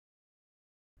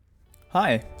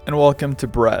Hi, and welcome to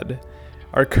Bread.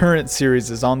 Our current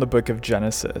series is on the book of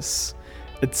Genesis.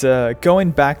 It's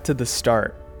going back to the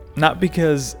start, not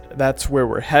because that's where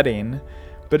we're heading,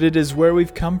 but it is where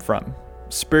we've come from,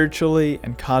 spiritually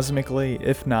and cosmically,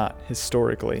 if not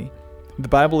historically. The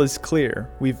Bible is clear.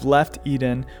 We've left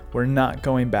Eden, we're not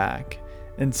going back.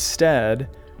 Instead,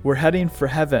 we're heading for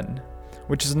heaven,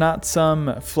 which is not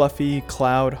some fluffy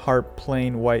cloud harp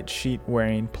playing white sheet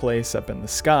wearing place up in the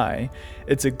sky.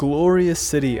 It's a glorious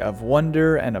city of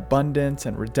wonder and abundance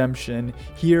and redemption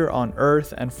here on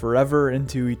earth and forever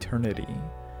into eternity.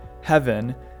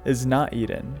 Heaven is not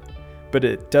Eden, but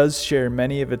it does share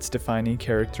many of its defining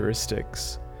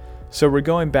characteristics. So we're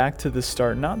going back to the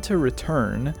start, not to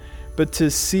return, but to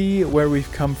see where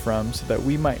we've come from so that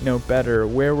we might know better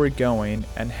where we're going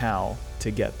and how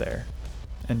to get there.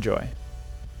 Enjoy.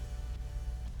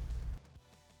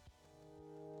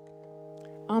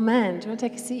 Amen. Do you want to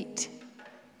take a seat?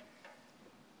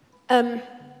 I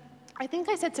think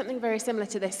I said something very similar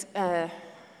to this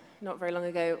not very long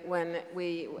ago when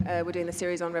we were doing the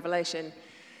series on Revelation.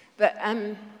 But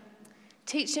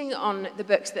teaching on the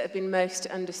books that have been most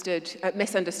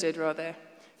misunderstood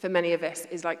for many of us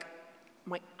is like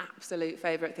my absolute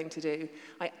favorite thing to do.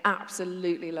 I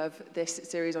absolutely love this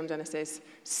series on Genesis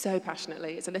so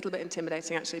passionately. It's a little bit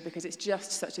intimidating actually because it's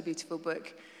just such a beautiful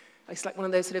book. It's like one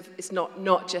of those sort of, it's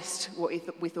not just what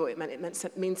we thought it meant.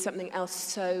 It means something else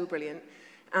so brilliant.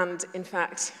 And in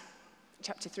fact,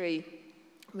 chapter 3,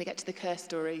 when we get to the curse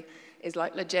story, is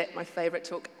like legit my favorite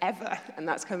talk ever. And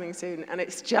that's coming soon. And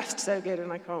it's just so good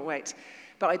and I can't wait.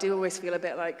 But I do always feel a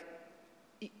bit like,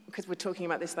 because we're talking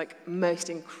about this like most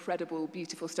incredible,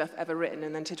 beautiful stuff ever written,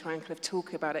 and then to try and kind of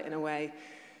talk about it in a way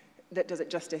that does it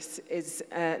justice is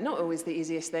not always the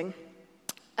easiest thing.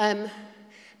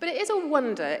 But it is a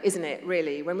wonder, isn't it,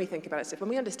 really, when we think about it stuff,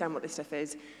 when we understand what this stuff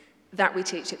is, that we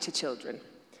teach it to children.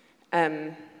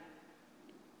 That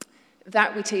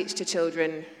we teach to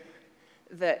children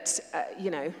that,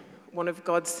 one of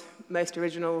God's most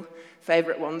original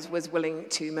favourite ones was willing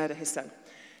to murder his son.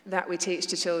 That we teach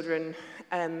to children,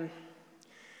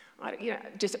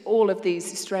 just all of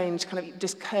these strange kind of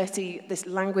just cursey, this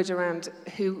language around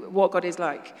what God is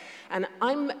like. And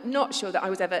I'm not sure that I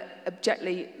was ever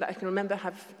that I can remember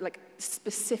have like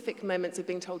specific moments of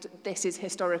being told this is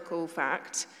historical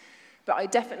fact. But I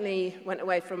definitely went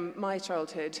away from my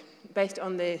childhood based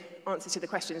on the answers to the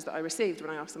questions that I received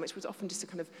when I asked them, which was often just a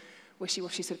kind of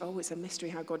wishy-washy sort of, it's a mystery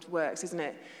how God works, isn't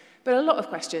it? But a lot of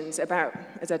questions about,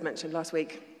 as Ed mentioned last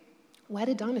week, where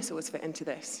did dinosaurs fit into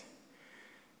this?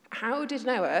 How did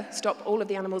Noah stop all of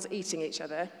the animals eating each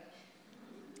other?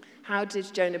 How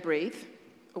did Jonah breathe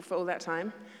for all that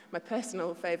time? My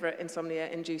personal favourite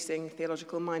insomnia-inducing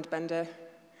theological mind-bender.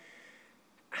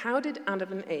 How did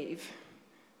Adam and Eve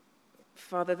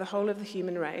father the whole of the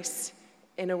human race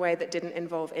in a way that didn't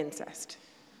involve incest?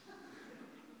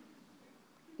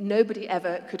 Nobody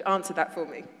ever could answer that for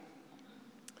me.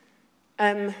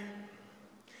 And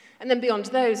then beyond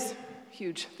those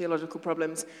huge theological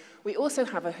problems, we also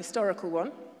have a historical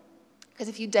one, because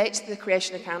if you date the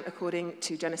creation account according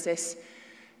to Genesis,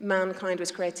 mankind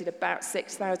was created about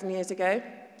 6,000 years ago,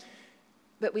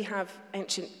 but we have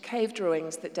ancient cave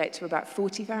drawings that date to about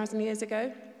 40,000 years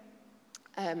ago.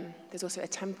 There's also a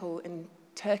temple in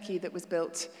Turkey that was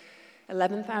built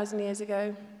 11,000 years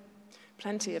ago.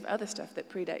 Plenty of other stuff that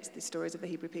predates the stories of the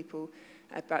Hebrew people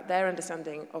about their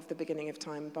understanding of the beginning of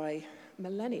time by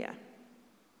millennia.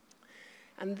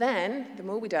 And then, the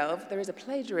more we delve, there is a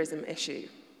plagiarism issue,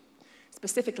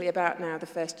 specifically about now the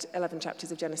first 11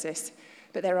 chapters of Genesis,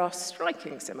 but there are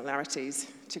striking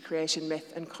similarities to creation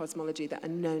myth and cosmology that are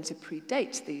known to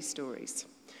predate these stories.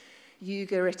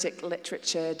 Ugaritic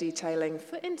literature detailing,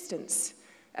 for instance,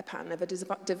 a pattern of a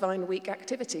divine week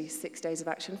activity, 6 days of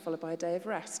action followed by a day of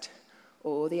rest,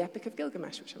 or the Epic of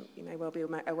Gilgamesh, which you may well be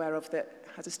aware of, that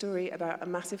has a story about a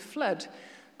massive flood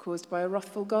caused by a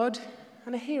wrathful god,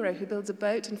 and a hero who builds a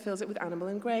boat and fills it with animal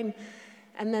and grain,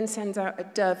 and then sends out a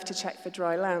dove to check for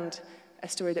dry land, a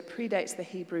story that predates the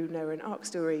Hebrew Noah and Ark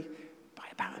story by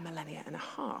about 1.5 millennia.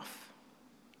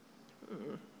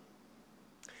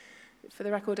 For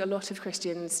the record, a lot of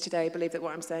Christians today believe that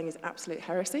what I'm saying is absolute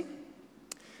heresy,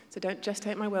 so don't just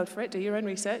take my word for it, do your own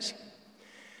research.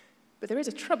 But there is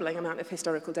a troubling amount of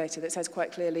historical data that says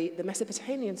quite clearly the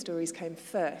Mesopotamian stories came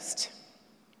first.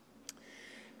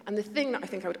 And the thing that I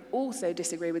think I would also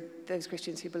disagree with those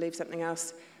Christians who believe something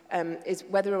else is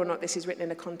whether or not this is written in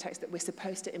a context that we're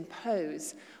supposed to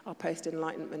impose our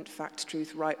post-Enlightenment fact,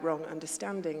 truth, right, wrong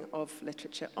understanding of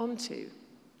literature onto.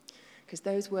 Because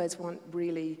those words weren't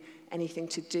really anything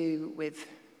to do with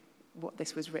what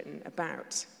this was written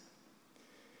about.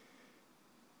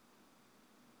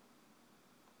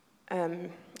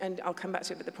 And I'll come back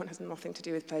to it, but the point has nothing to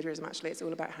do with plagiarism, actually. It's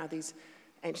all about how these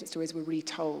ancient stories were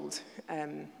retold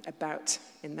about,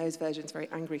 in those versions, very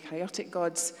angry, chaotic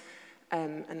gods,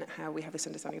 and how we have this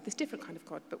understanding of this different kind of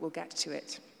God, but we'll get to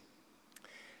it.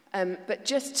 But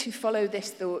just to follow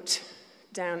this thought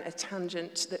down a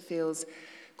tangent that feels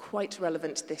quite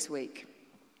relevant this week,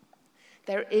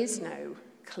 there is no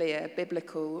clear,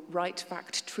 biblical, right,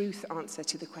 fact, truth answer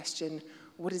to the question,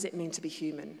 what does it mean to be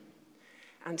human?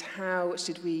 And how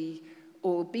should we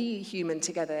all be human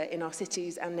together in our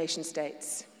cities and nation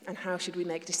states? And how should we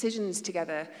make decisions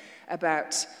together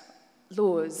about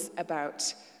laws,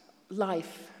 about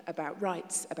life, about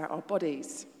rights, about our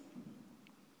bodies?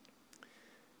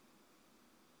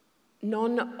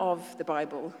 None of the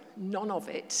Bible, none of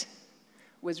it,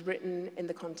 was written in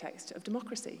the context of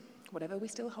democracy, whatever we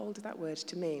still hold that word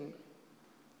to mean.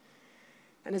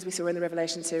 And as we saw in the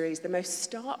Revelation series, the most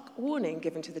stark warning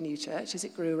given to the new church as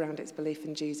it grew around its belief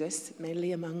in Jesus,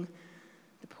 mainly among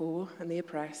the poor and the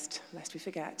oppressed, lest we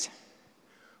forget,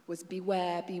 was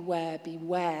beware, beware,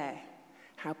 beware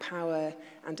how power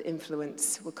and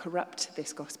influence will corrupt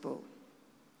this gospel.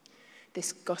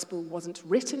 This gospel wasn't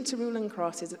written to ruling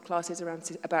classes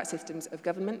about systems of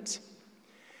government,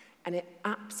 and it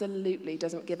absolutely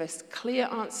doesn't give us clear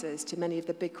answers to many of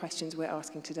the big questions we're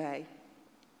asking today.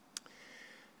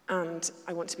 And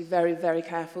I want to be very, very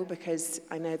careful because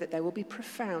I know that there will be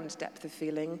profound depth of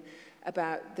feeling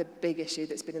about the big issue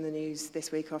that's been in the news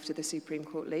this week after the Supreme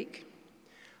Court leak.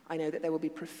 I know that there will be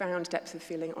profound depth of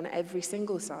feeling on every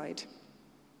single side.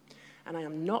 And I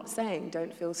am not saying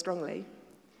don't feel strongly.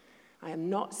 I am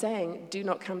not saying do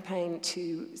not campaign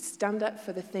to stand up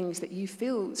for the things that you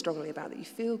feel strongly about, that you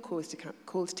feel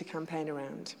called to campaign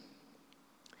around.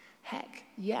 Heck,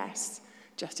 yes,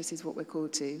 justice is what we're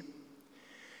called to.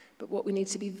 But what we need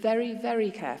to be very,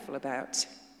 very careful about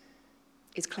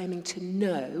is claiming to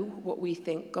know what we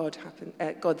think God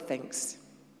thinks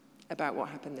about what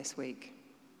happened this week.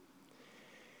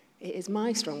 It is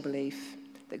my strong belief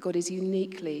that God is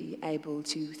uniquely able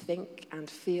to think and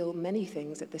feel many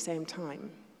things at the same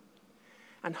time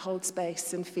and hold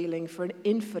space and feeling for an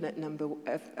infinite number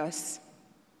of us,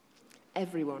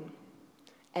 everyone,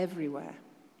 everywhere,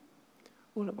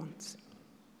 all at once.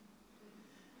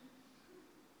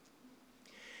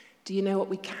 Do you know what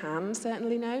we can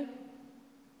certainly know?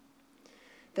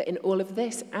 That in all of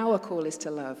this, our call is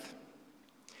to love.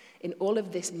 In all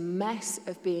of this mess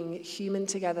of being human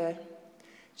together,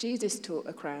 Jesus taught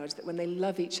a crowd that when they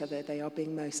love each other, they are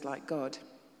being most like God.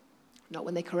 Not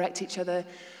when they correct each other,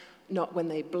 not when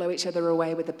they blow each other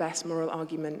away with the best moral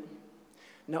argument,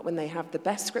 not when they have the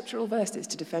best scriptural verses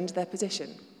to defend their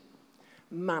position.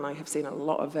 Man, I have seen a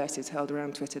lot of verses hurled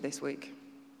around Twitter this week.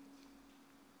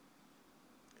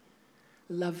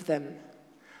 Love them.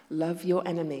 Love your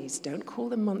enemies. Don't call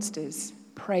them monsters.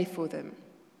 Pray for them.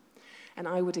 And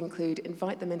I would include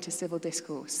invite them into civil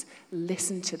discourse.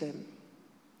 Listen to them.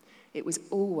 It was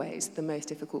always the most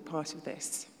difficult part of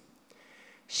this.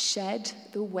 Shed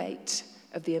the weight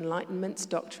of the Enlightenment's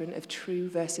doctrine of true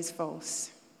versus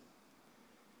false.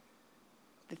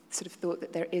 The sort of thought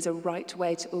that there is a right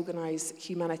way to organize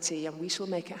humanity and we shall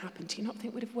make it happen. Do you not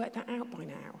think we'd have worked that out by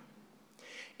now?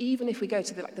 Even if we go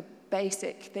to the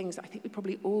basic things that I think we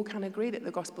probably all can agree that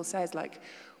the gospel says, like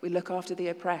we look after the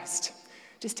oppressed.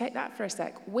 Just take that for a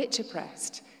sec. Which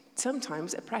oppressed?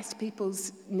 Sometimes oppressed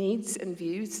people's needs and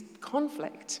views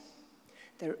conflict.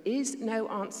 There is no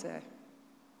answer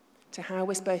to how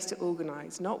we're supposed to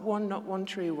organize. Not one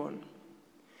true one.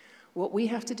 What we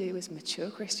have to do as mature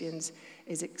Christians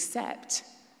is accept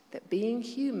that being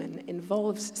human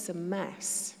involves some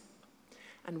mess.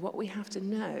 And what we have to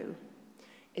know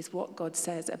is what God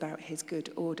says about his good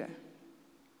order.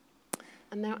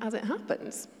 And now, as it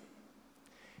happens,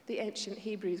 the ancient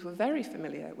Hebrews were very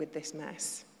familiar with this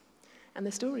mess. And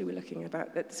the story we're looking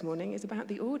about this morning is about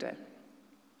the order.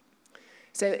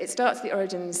 So it starts the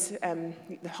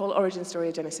whole origin story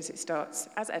of Genesis, it starts,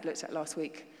 as Ed looked at last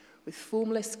week, with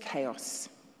formless chaos.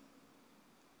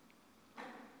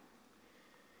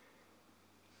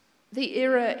 The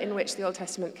era in which the Old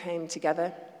Testament came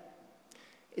together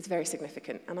is very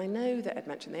significant. And I know that Ed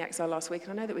mentioned the exile last week,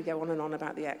 and I know that we go on and on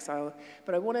about the exile,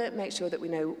 but I want to make sure that we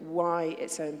know why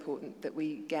it's so important that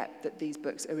we get that these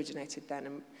books originated then.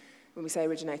 And when we say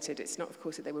originated, it's not, of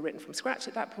course, that they were written from scratch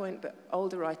at that point, but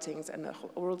older writings and the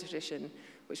whole oral tradition,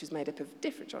 which was made up of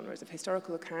different genres of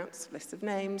historical accounts, lists of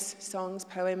names, songs,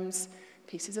 poems,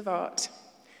 pieces of art.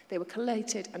 They were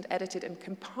collated and edited and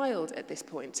compiled at this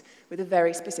point with a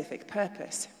very specific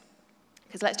purpose.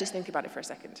 Because let's just think about it for a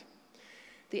second.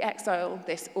 The exile,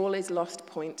 this all is lost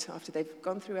point, after they've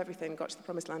gone through everything, got to the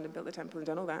promised land and built the temple and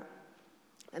done all that,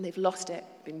 And they've lost it,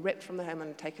 been ripped from their home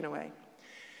and taken away.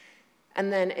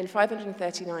 And then in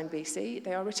 539 BC,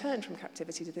 they are returned from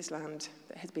captivity to this land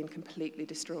that has been completely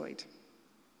destroyed.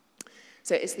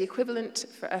 So it's the equivalent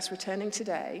for us returning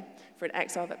today for an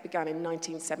exile that began in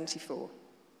 1974.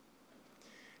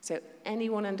 So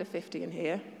anyone under 50 in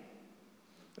here,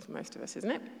 that's most of us,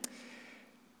 isn't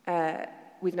it?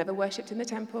 We've never worshipped in the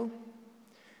temple.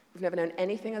 We've never known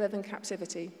anything other than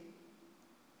captivity.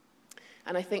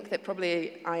 And I think that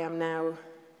probably I am now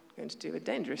going to do a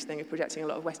dangerous thing of projecting a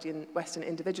lot of Western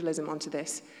individualism onto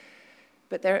this.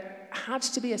 But there had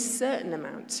to be a certain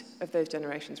amount of those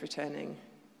generations returning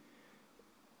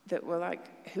that were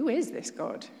like, who is this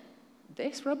God?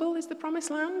 This rubble is the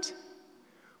promised land?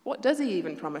 What does he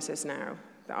even promise us now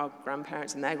that our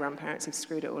grandparents and their grandparents have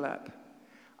screwed it all up?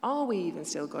 Are we even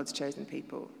still God's chosen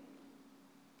people?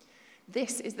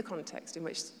 This is the context in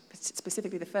which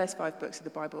specifically the first 5 books of the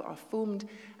Bible are formed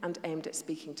and aimed at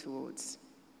speaking towards.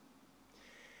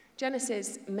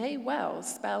 Genesis may well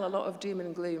spell a lot of doom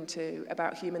and gloom too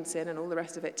about human sin and all the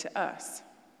rest of it to us,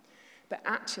 but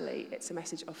actually it's a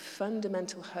message of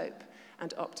fundamental hope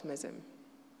and optimism.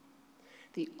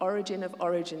 The origin of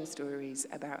origin stories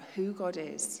about who God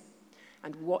is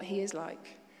and what he is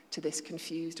like to this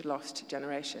confused, lost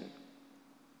generation.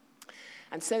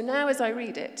 And so now as I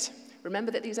read it,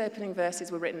 remember that these opening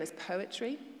verses were written as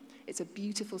poetry. It's a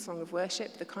beautiful song of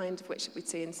worship, the kind of which we'd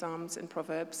see in Psalms and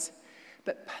Proverbs,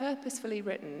 but purposefully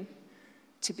written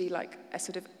to be like a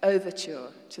sort of overture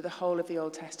to the whole of the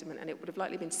Old Testament, and it would have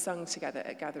likely been sung together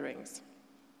at gatherings.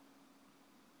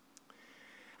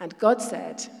 And God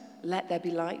said, "Let there be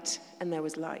light," and there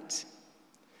was light.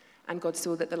 And God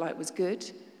saw that the light was good,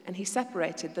 and he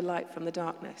separated the light from the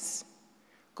darkness.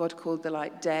 God called the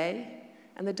light day,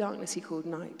 and the darkness he called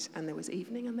night, and there was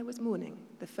evening and there was morning,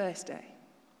 the first day.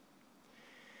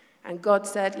 And God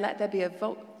said, "Let there be a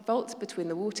vault between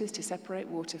the waters to separate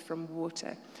water from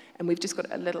water." And we've just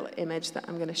got a little image that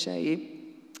I'm going to show you,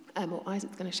 or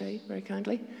Isaac's going to show you very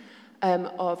kindly,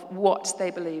 of what they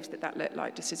believed that looked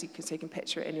like, just so you can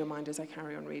picture it in your mind as I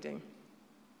carry on reading.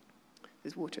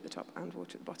 There's water at the top and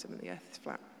water at the bottom, and the earth is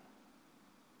flat.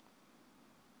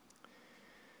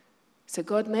 So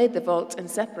God made the vault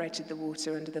and separated the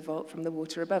water under the vault from the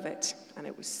water above it, and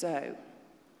it was so.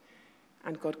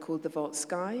 And God called the vault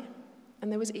sky,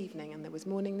 and there was evening and there was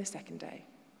morning the second day.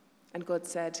 And God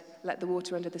said, "Let the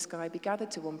water under the sky be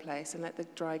gathered to one place, and let the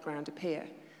dry ground appear."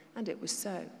 And it was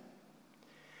so.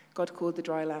 God called the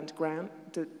dry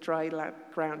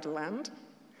ground land,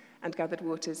 and gathered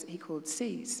waters he called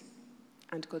seas.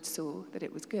 And God saw that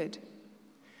it was good.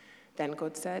 Then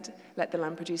God said, "Let the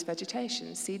land produce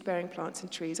vegetation, seed-bearing plants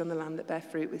and trees on the land that bear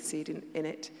fruit with seed in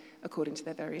it, according to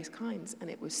their various kinds." And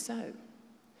it was so.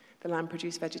 The land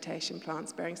produced vegetation,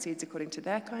 plants bearing seeds according to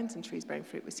their kinds, and trees bearing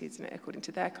fruit with seeds in it according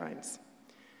to their kinds.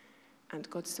 And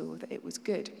God saw that it was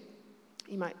good.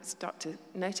 You might start to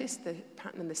notice the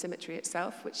pattern and the symmetry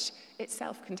itself, which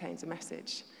itself contains a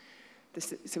message.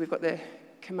 So we've got the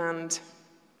command,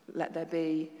 "Let there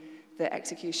be," the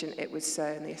execution, "It was so,"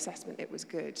 and the assessment, "It was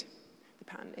good." The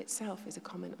pattern itself is a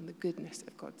comment on the goodness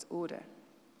of God's order.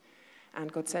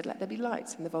 And God said, "Let there be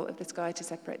lights in the vault of the sky to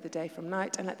separate the day from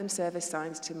night, and let them serve as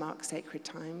signs to mark sacred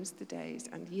times, the days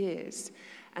and years.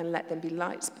 And let them be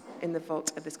lights in the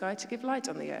vault of the sky to give light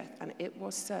on the earth." And it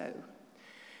was so.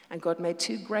 And God made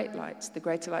 2 great lights, the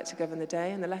greater light to govern the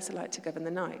day and the lesser light to govern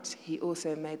the night. He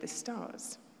also made the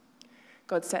stars.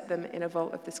 God set them in a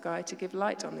vault of the sky to give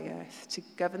light on the earth, to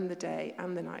govern the day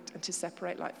and the night, and to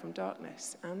separate light from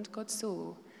darkness. And God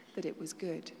saw that it was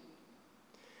good.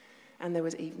 And there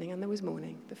was evening and there was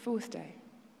morning, the 4th day.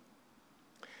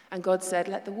 And God said,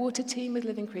 "Let the water teem with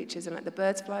living creatures, and let the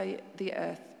birds fly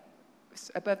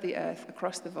above the earth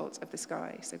across the vault of the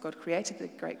sky." So God created the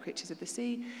great creatures of the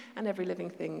sea and every living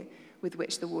thing with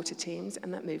which the water teems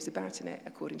and that moves about in it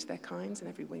according to their kinds, and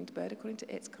every winged bird according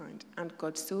to its kind. And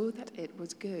God saw that it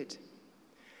was good.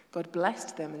 God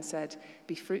blessed them and said,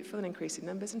 "Be fruitful and increase in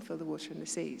numbers and fill the water in the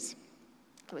seas."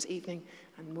 It was evening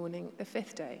and morning, the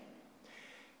 5th day.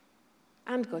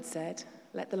 And God said,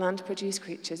 "Let the land produce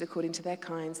creatures according to their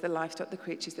kinds, the livestock, the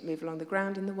creatures that move along the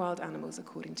ground, and the wild animals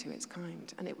according to its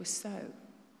kind." And it was so.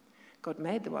 God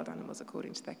made the wild animals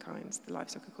according to their kinds, the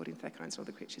livestock according to their kinds, and all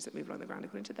the creatures that move along the ground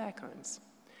according to their kinds.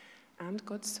 And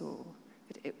God saw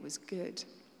that it was good.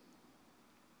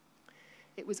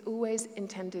 It was always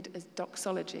intended as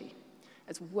doxology,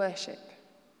 as worship.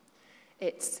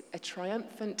 It's a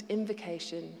triumphant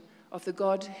invocation of the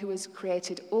God who has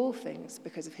created all things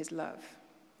because of his love.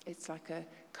 It's like a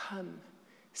 "Come,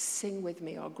 sing with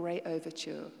me our great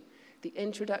overture. the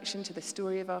introduction to the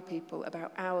story of our people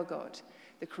about our God,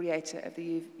 the creator of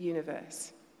the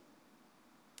universe.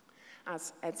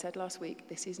 As Ed said last week,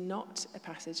 this is not a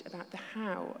passage about the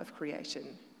how of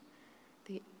creation.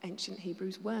 The ancient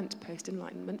Hebrews weren't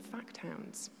post-Enlightenment fact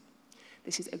hounds.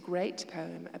 This is a great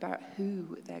poem about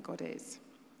who their God is.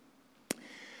 I'm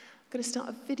going to start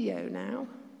a video now.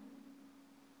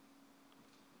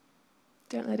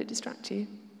 Don't let it distract you.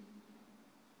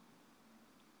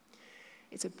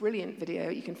 It's a brilliant video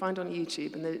you can find on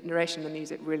YouTube, and the narration and the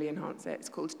music really enhance it. It's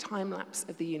called Time Lapse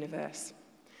of the Universe.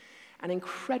 An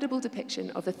incredible depiction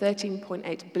of the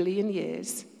 13.8 billion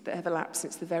years that have elapsed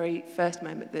since the very first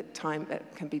moment that time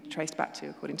can be traced back to,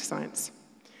 according to science.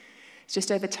 It's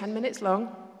just over 10 minutes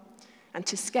long, and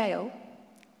to scale,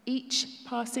 each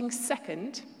passing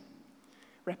second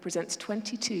represents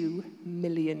 22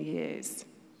 million years.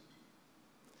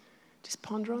 Just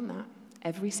ponder on that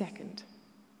every second.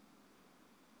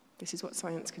 This is what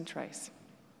science can trace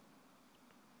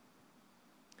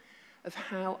of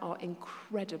how our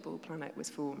incredible planet was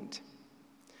formed.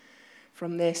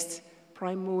 From this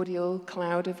primordial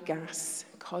cloud of gas,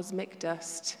 cosmic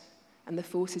dust, and the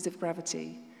forces of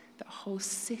gravity, that whole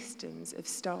systems of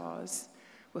stars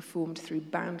were formed through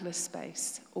boundless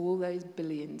space all those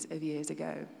billions of years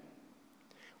ago.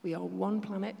 We are one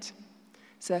planet,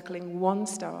 circling one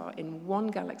star in one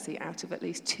galaxy out of at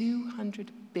least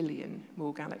 200 billion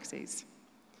more galaxies.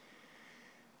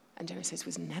 And Genesis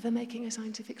was never making a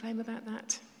scientific claim about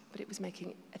that, but it was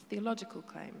making a theological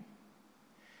claim,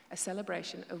 a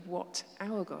celebration of what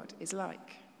our God is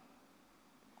like.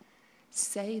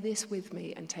 Say this with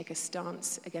me and take a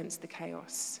stance against the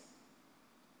chaos.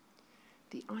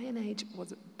 The Iron Age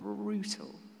was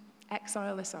brutal,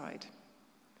 exile aside.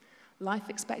 Life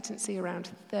expectancy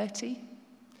around 30,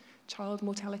 child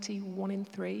mortality 1 in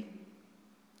 3,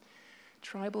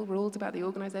 tribal rules about the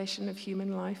organization of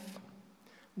human life,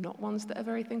 not ones that are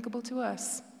very thinkable to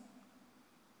us.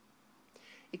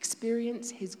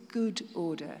 Experience his good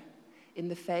order in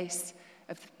the face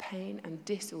of the pain and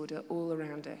disorder all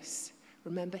around us.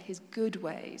 Remember his good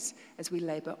ways as we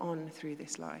labor on through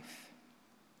this life.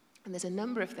 And there's a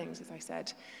number of things, as I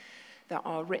said, that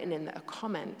are written in that are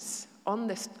comments on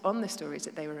the stories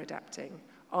that they were adapting,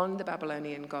 on the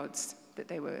Babylonian gods that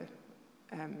they were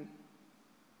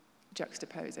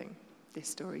juxtaposing this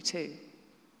story to.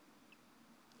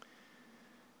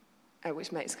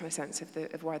 Which makes kind of sense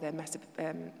of why they're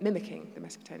mimicking the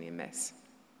Mesopotamian myths.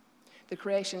 The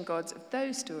creation gods of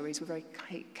those stories were very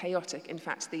chaotic. In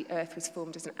fact, the earth was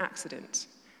formed as an accident,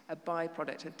 a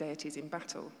byproduct of deities in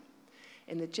battle.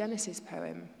 In the Genesis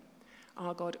poem,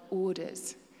 our God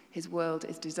orders, his world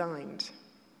is designed.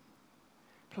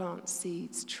 Plants,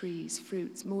 seeds, trees,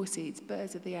 fruits, more seeds,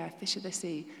 birds of the air, fish of the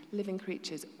sea, living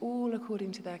creatures, all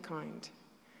according to their kind.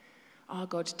 Our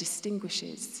God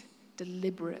distinguishes,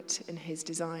 deliberate in his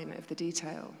design of the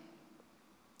detail.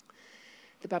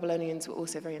 The Babylonians were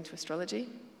also very into astrology.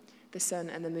 The sun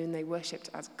and the moon they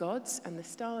worshipped as gods, and the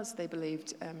stars they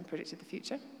believed predicted the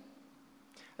future.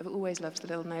 I've always loved the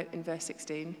little note in verse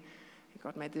 16.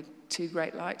 God made the two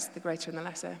great lights, the greater and the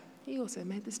lesser. He also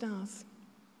made the stars.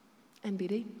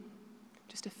 NBD,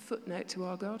 just a footnote to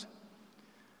our God.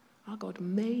 Our God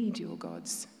made your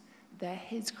gods. They're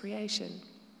his creation.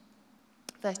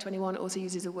 Verse 21 also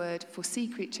uses a word for sea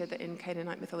creature that in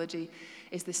Canaanite mythology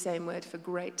is the same word for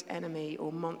great enemy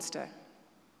or monster.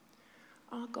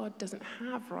 Our God doesn't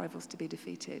have rivals to be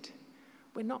defeated.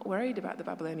 We're not worried about the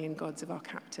Babylonian gods of our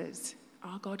captors.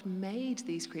 Our God made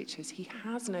these creatures. He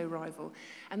has no rival.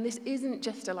 And this isn't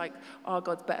just a like, our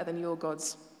God's better than your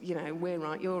gods, we're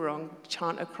right, you're wrong,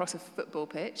 chant across a football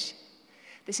pitch.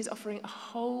 This is offering a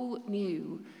whole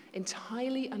new,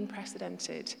 entirely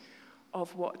unprecedented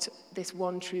of what this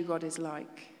one true God is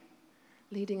like,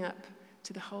 leading up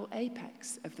to the whole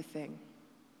apex of the thing.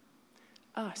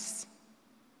 Us,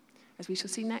 as we shall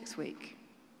see next week.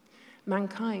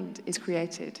 Mankind is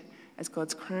created as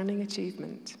God's crowning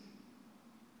achievement.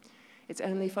 It's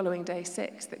only following day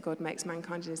 6 that God makes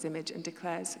mankind in his image and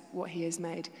declares what he has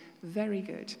made very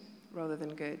good rather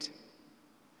than good.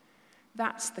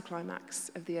 That's the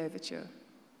climax of the overture.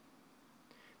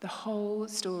 The whole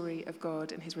story of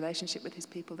God and his relationship with his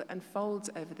people that unfolds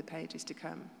over the pages to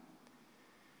come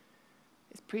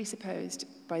is presupposed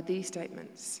by these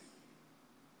statements.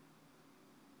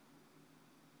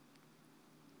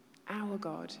 Our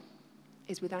God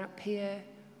is without peer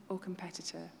or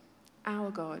competitor.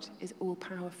 Our God is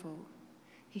all-powerful.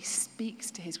 He speaks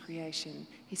to his creation.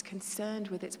 He's concerned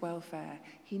with its welfare.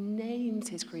 He names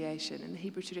his creation. In the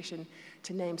Hebrew tradition,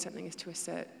 to name something is to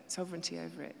assert sovereignty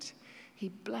over it. He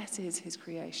blesses his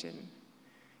creation.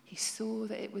 He saw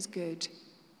that it was good.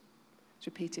 It's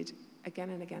repeated again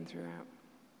and again throughout.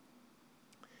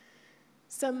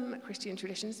 Some Christian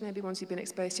traditions, maybe ones you've been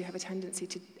exposed to, have a tendency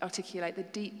to articulate the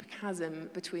deep chasm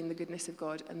between the goodness of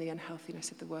God and the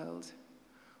unhealthiness of the world.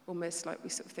 Almost like we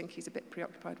sort of think he's a bit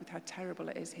preoccupied with how terrible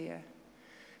it is here.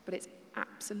 But it's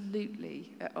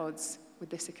absolutely at odds with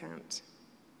this account.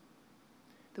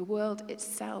 The world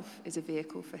itself is a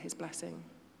vehicle for his blessing.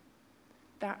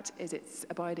 That is its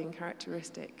abiding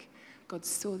characteristic. God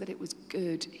saw that it was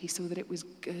good. He saw that it was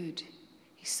good.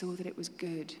 He saw that it was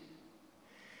good.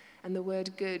 And the word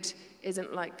good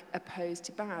isn't like opposed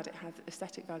to bad. It has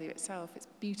aesthetic value itself. It's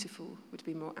beautiful would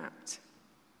be more apt.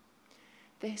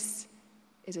 This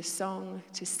is a song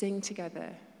to sing together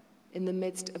in the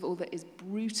midst of all that is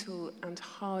brutal and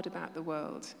hard about the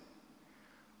world.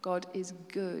 God is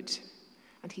good,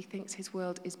 and he thinks his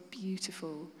world is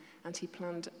beautiful, and he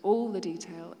planned all the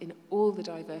detail in all the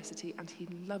diversity, and he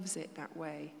loves it that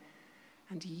way.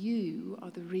 And you are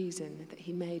the reason that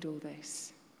he made all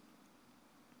this.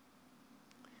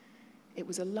 It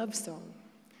was a love song,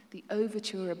 the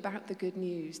overture about the good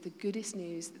news, the goodest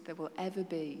news that there will ever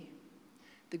be.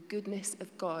 The goodness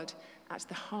of God at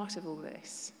the heart of all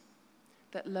this.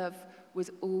 That love was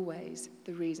always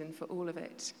the reason for all of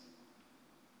it.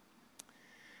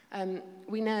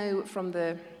 We know from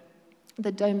the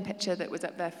dome picture that was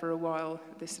up there for a while,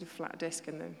 this sort of flat disc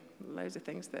and the loads of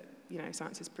things that,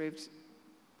 science has proved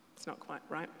it's not quite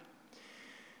right.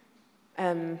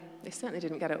 They certainly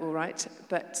didn't get it all right,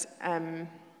 but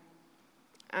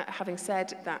having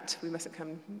said that, we mustn't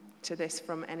come to this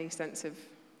from any sense of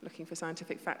looking for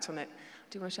scientific fact on it. I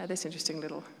do want to share this interesting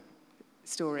little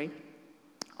story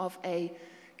of a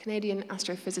Canadian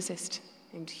astrophysicist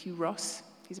named Hugh Ross.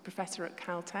 He's a professor at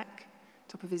Caltech,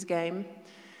 top of his game,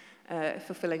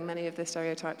 fulfilling many of the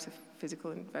stereotypes of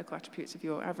physical and vocal attributes of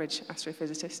your average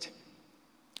astrophysicist.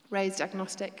 Raised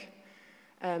agnostic,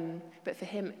 but for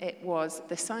him it was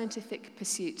the scientific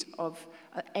pursuit of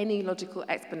any logical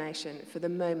explanation for the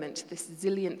moment, this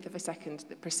zillionth of a second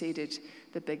that preceded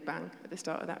the Big Bang at the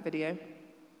start of that video.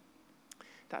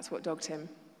 That's what dogged him.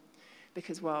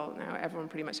 Because while now everyone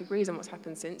pretty much agrees on what's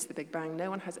happened since the Big Bang, no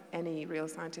one has any real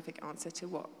scientific answer to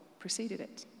what preceded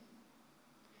it.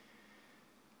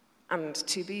 And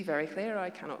to be very clear, I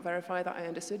cannot verify that I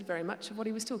understood very much of what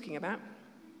he was talking about.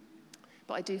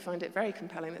 But I do find it very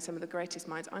compelling that some of the greatest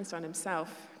minds, Einstein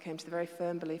himself, came to the very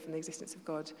firm belief in the existence of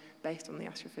God based on the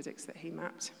astrophysics that he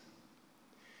mapped.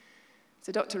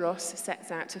 So Dr. Ross sets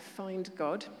out to find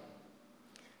God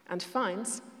and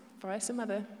finds, via some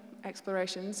other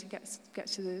explorations, he gets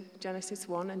to the Genesis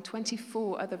 1 and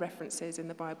 24 other references in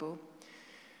the Bible.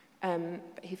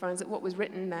 But he finds that what was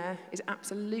written there is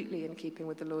absolutely in keeping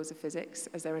with the laws of physics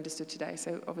as they're understood today.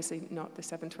 So obviously not the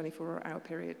 7 24-hour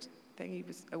period thing. He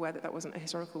was aware that that wasn't a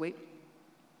historical week.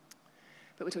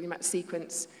 But we're talking about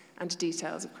sequence and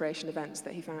details of creation events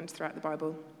that he found throughout the Bible.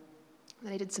 And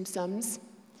then he did some sums,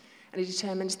 and he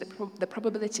determined the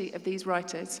probability of these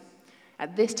writers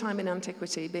at this time in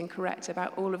antiquity being correct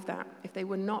about all of that, if they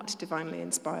were not divinely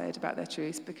inspired about their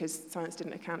truth, because science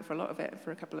didn't account for a lot of it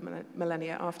for a couple of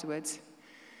millennia afterwards,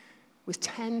 was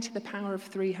 10 to the power of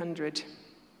 300.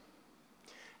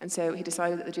 And so he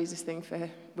decided that the Jesus thing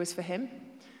was for him,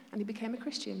 and he became a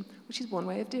Christian, which is one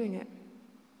way of doing it.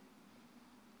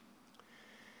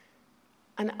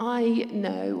 And I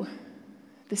know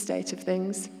the state of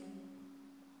things,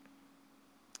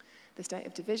 the state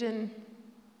of division,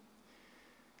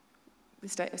 the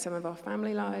state of some of our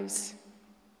family lives,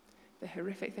 the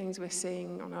horrific things we're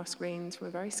seeing on our screens from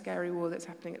a very scary war that's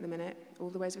happening at the minute,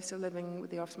 all the ways we're still living with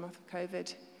the aftermath of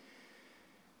COVID,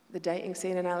 the dating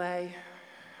scene in LA.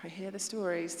 I hear the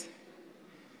stories.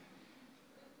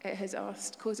 It has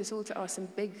caused us all to ask some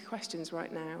big questions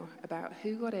right now about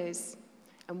who God is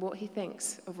and what he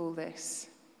thinks of all this.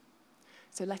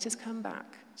 So let us come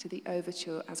back to the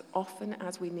overture as often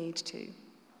as we need to.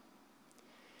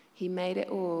 He made it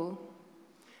all,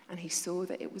 and he saw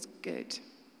that it was good.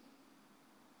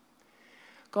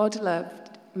 God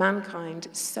loved mankind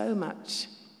so much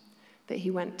that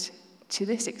he went to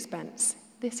this expanse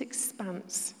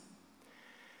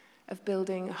of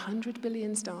building 100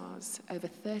 billion stars over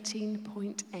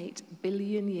 13.8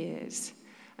 billion years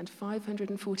and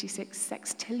 546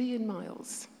 sextillion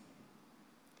miles.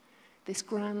 This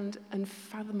grand,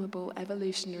 unfathomable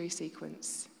evolutionary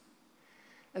sequence,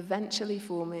 eventually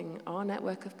forming our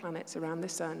network of planets around the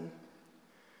sun,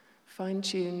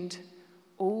 fine-tuned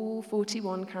all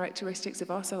 41 characteristics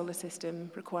of our solar system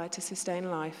required to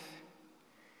sustain life,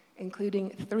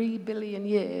 including 3 billion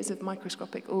years of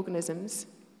microscopic organisms,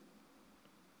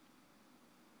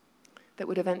 that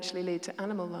would eventually lead to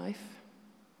animal life,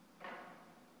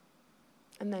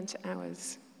 and then to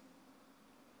ours.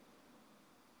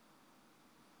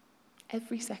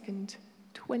 Every second,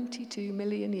 22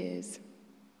 million years,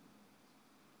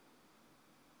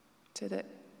 so that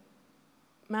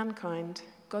mankind,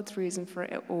 God's reason for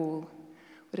it all,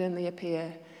 would only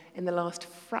appear in the last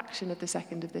fraction of the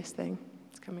second of this thing.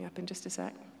 It's coming up in just a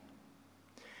sec.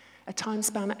 A time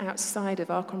span outside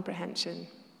of our comprehension.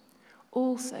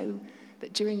 Also,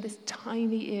 that during this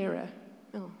tiny era,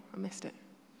 oh, I missed it.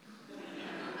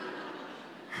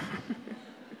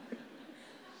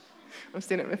 I've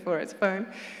seen it before, it's fine.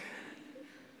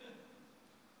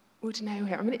 Would know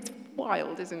him. I mean, it's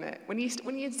wild, isn't it? When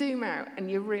you zoom out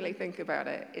and you really think about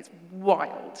it, it's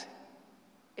wild.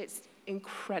 It's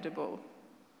incredible.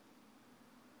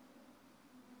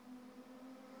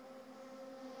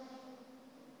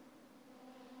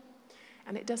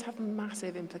 And it does have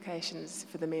massive implications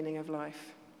for the meaning of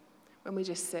life when we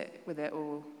just sit with it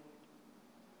all.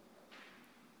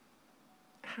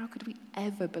 How could we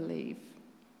ever believe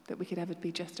that we could ever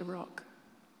be just a rock?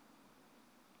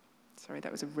 Sorry,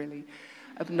 that was a really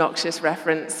obnoxious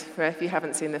reference for if you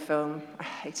haven't seen the film. I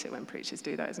hate it when preachers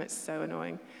do that, isn't it? It's so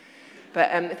annoying. But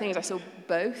the thing is, I saw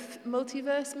both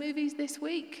multiverse movies this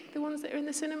week, the ones that are in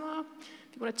the cinema.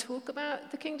 If you want to talk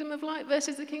about the kingdom of light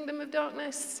versus the kingdom of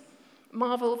darkness,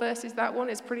 Marvel versus that one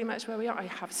is pretty much where we are. I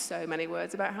have so many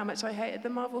words about how much I hated the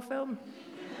Marvel film.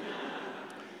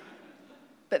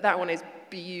 But that one is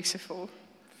beautiful,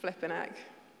 flippin' heck.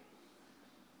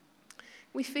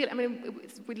 We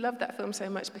love that film so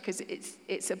much because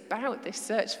it's about this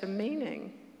search for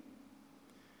meaning.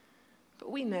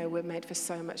 But we know we're made for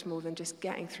so much more than just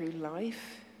getting through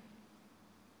life.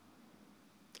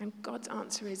 And God's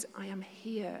answer is, I am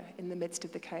here in the midst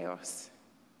of the chaos.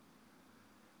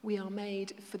 We are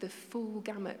made for the full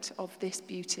gamut of this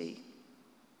beauty.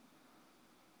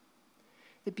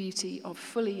 The beauty of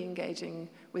fully engaging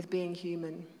with being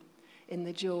human, in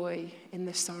the joy, in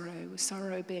the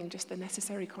sorrow being just the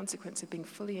necessary consequence of being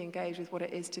fully engaged with what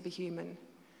it is to be human,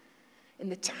 in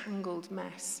the tangled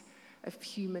mess of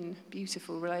human,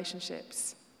 beautiful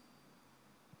relationships.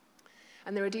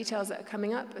 And there are details that are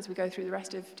coming up as we go through the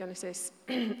rest of Genesis,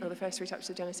 or the first three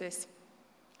chapters of Genesis,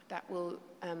 that will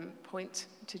point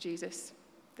to Jesus.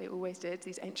 They always did,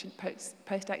 these ancient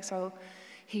post-exile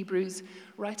Hebrews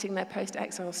writing their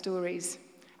post-exile stories,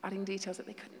 adding details that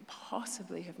they couldn't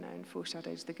possibly have known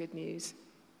foreshadowed the good news,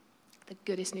 the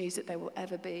goodest news that there will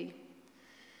ever be,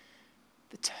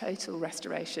 the total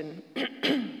restoration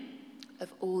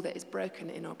of all that is broken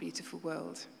in our beautiful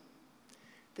world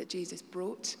that Jesus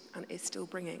brought and is still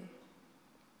bringing.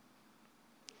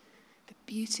 The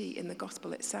beauty in the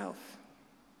gospel itself,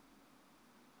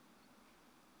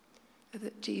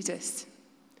 that Jesus,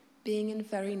 being in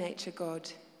very nature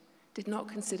God, did not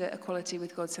consider equality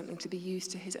with God something to be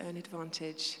used to his own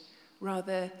advantage.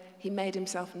 Rather, he made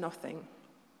himself nothing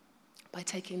by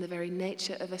taking the very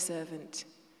nature of a servant,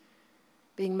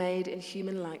 being made in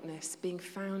human likeness, being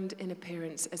found in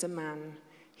appearance as a man.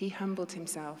 He humbled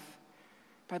himself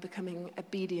by becoming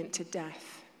obedient to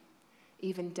death,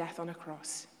 even death on a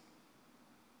cross,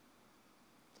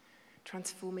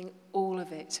 transforming all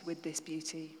of it with this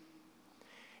beauty.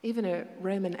 Even a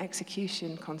Roman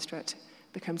execution construct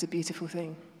becomes a beautiful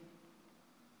thing.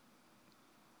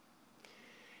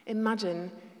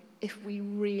 Imagine if we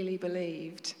really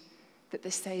believed that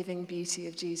the saving beauty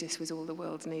of Jesus was all the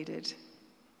world needed.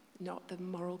 Not the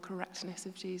moral correctness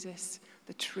of Jesus,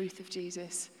 the truth of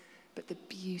Jesus, but the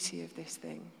beauty of this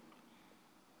thing.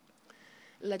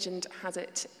 Legend has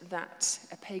it that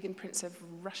a pagan prince of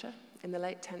Russia in the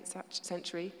late 10th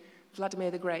century, Vladimir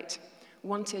the Great,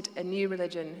 wanted a new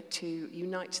religion to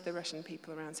unite the Russian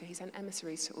people around. So he sent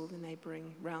emissaries to all the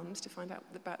neighboring realms to find out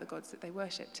about the gods that they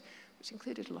worshipped, which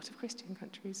included a lot of Christian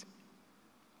countries.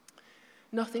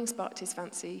 Nothing sparked his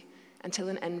fancy until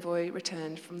an envoy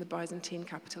returned from the Byzantine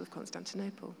capital of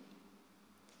Constantinople.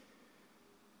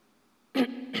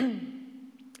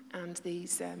 And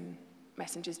these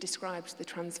messengers described the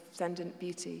transcendent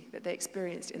beauty that they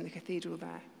experienced in the cathedral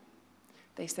there.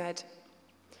 They said,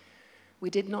 "We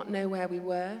did not know where we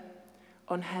were,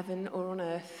 on heaven or on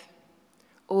earth.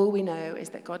 All we know is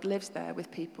that God lives there with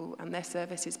people, and their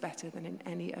service is better than in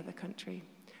any other country.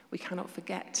 We cannot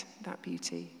forget that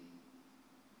beauty.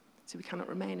 So we cannot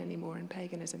remain anymore in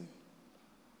paganism."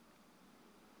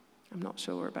 I'm not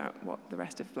sure about what the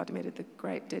rest of Vladimir the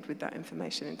Great did with that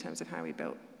information in terms of how he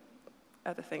built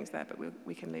other things there, but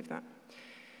we can leave that.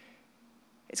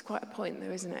 It's quite a point, though,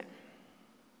 isn't it?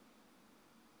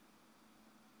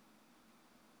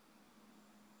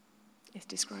 It's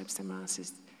described somewhere else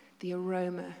as the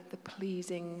aroma, the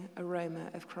pleasing aroma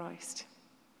of Christ.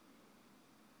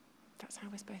 That's how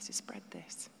we're supposed to spread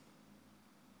this.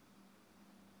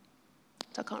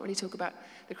 So I can't really talk about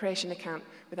the creation account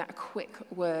without a quick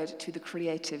word to the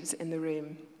creatives in the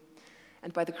room.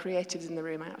 And by the creatives in the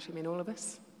room, I actually mean all of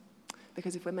us.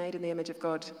 Because if we're made in the image of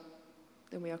God,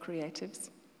 then we are creatives,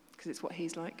 because it's what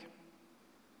he's like.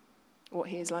 What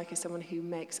he is like is someone who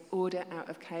makes order out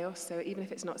of chaos. So even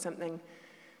if it's not something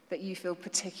that you feel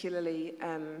particularly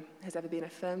has ever been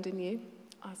affirmed in you,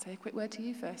 I'll say a quick word to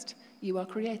you first. You are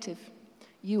creative.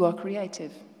 You are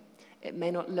creative. It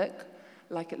may not look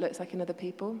like it looks like in other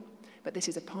people, but this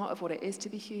is a part of what it is to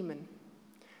be human.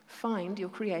 Find your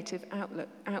creative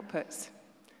outputs.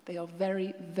 They are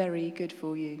very, very good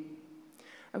for you.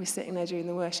 I was sitting there during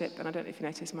the worship, and I don't know if you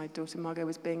noticed, my daughter Margot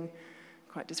was being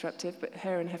quite disruptive, but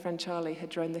her and her friend Charlie had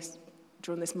drawn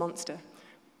this monster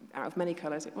out of many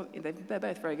colours. They're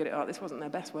both very good at art. This wasn't their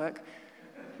best work.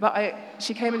 But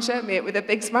she came and showed me it with a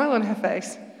big smile on her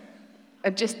face.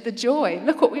 And just the joy.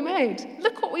 Look what we made.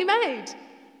 Look what we made.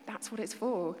 That's what it's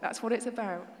for. That's what it's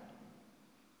about.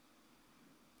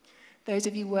 Those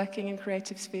of you working in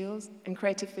creative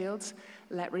fields,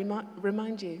 let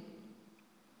remind you.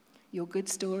 Your good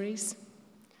stories,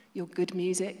 your good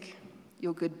music,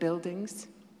 your good buildings,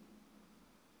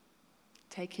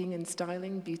 taking and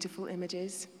styling beautiful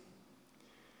images,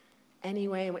 any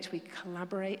way in which we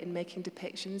collaborate in making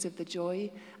depictions of the joy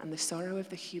and the sorrow of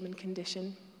the human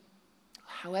condition,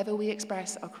 however we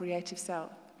express our creative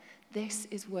self, this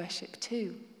is worship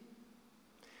too.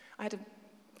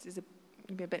 This is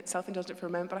maybe a bit self-indulgent for a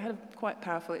moment, but I had a quite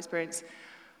powerful experience.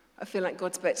 I feel like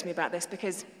God spoke to me about this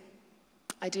because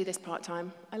I do this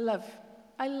part-time. I love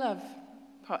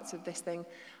parts of this thing.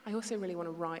 I also really want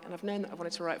to write, and I've known that I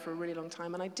wanted to write for a really long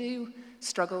time, and I do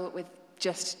struggle with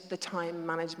just the time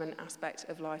management aspect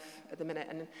of life at the minute.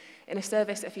 And in a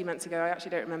service a few months ago, I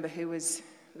actually don't remember who was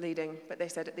leading, but they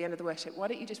said at the end of the worship, why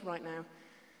don't you just right now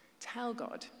tell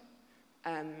God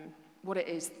what it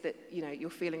is that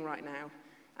you're feeling right now.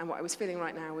 And what I was feeling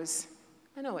right now was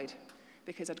annoyed,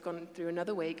 because I'd gone through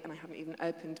another week and I hadn't even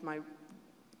opened my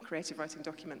creative writing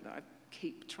document that I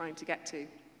keep trying to get to.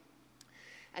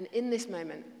 And in this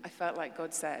moment, I felt like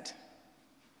God said,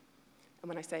 and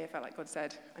when I say I felt like God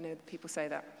said, I know that people say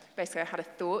that. Basically, I had a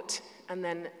thought, and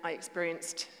then I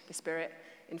experienced the Spirit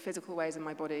in physical ways in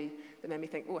my body that made me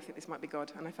think, I think this might be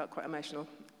God. And I felt quite emotional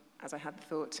as I had the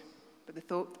thought. But the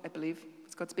thought, I believe,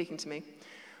 was God speaking to me,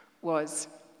 was,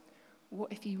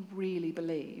 what if you really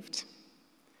believed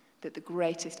that the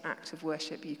greatest act of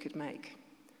worship you could make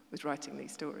was writing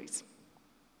these stories?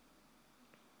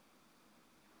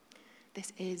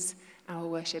 This is our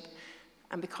worship.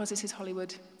 And because this is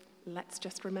Hollywood, let's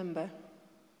just remember,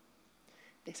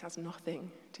 this has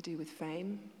nothing to do with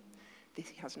fame. This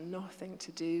has nothing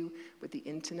to do with the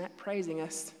internet praising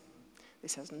us.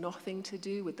 This has nothing to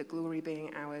do with the glory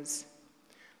being ours.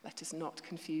 Let us not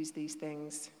confuse these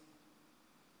things.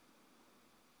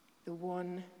 The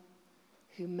one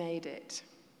who made it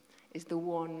is the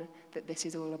one that this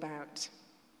is all about.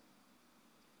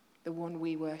 The one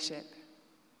we worship.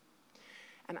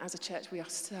 And as a church, we are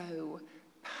so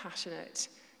passionate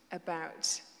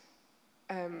about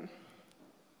the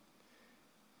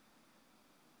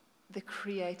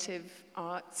creative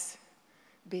arts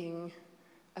being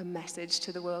a message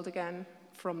to the world again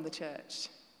from the church.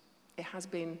 It has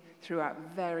been throughout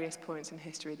various points in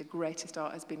history. The greatest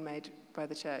art has been made by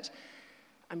the church.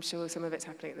 I'm sure some of it's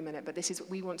happening at the minute, but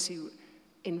we want to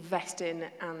invest in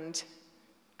and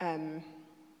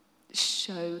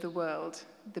show the world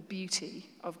the beauty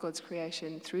of God's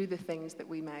creation through the things that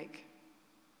we make.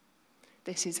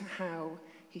 This is how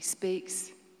he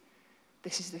speaks.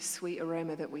 This is the sweet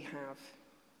aroma that we have,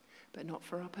 but not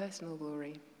for our personal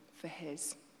glory, for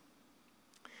his.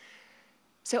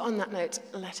 So on that note,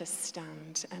 let us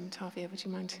stand. Tavia, would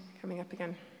you mind coming up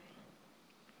again?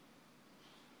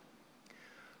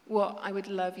 What I would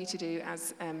love you to do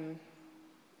as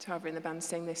Tavia and the band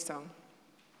sing this song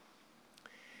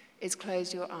is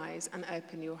close your eyes and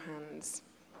open your hands.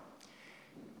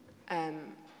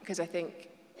 Because I think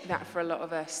that for a lot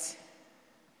of us,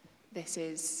 this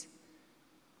is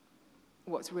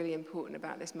what's really important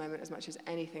about this moment as much as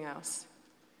anything else,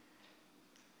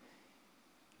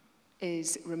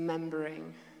 is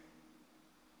remembering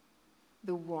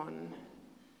the one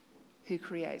who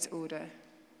creates order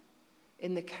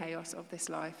in the chaos of this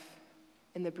life,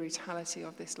 in the brutality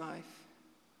of this life,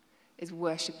 is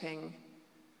worshipping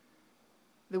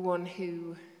the one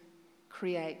who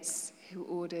creates, who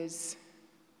orders,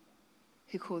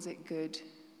 who calls it good,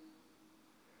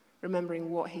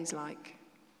 remembering what he's like.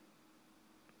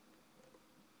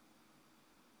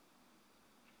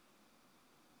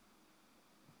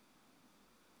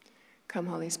 Come,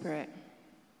 Holy Spirit.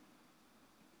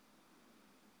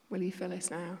 Will you fill us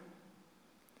now,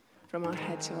 from our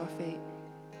head to our feet?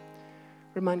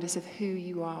 Remind us of who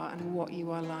you are and what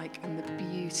you are like, and the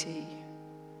beauty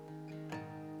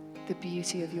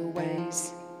of your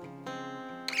ways,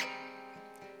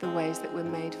 the ways that we're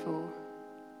made for,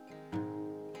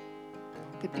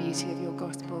 the beauty of your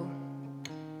gospel,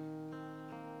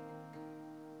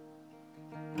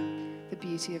 the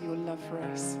beauty of your love for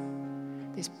us,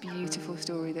 this beautiful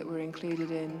story that we're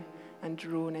included in and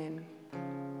drawn in.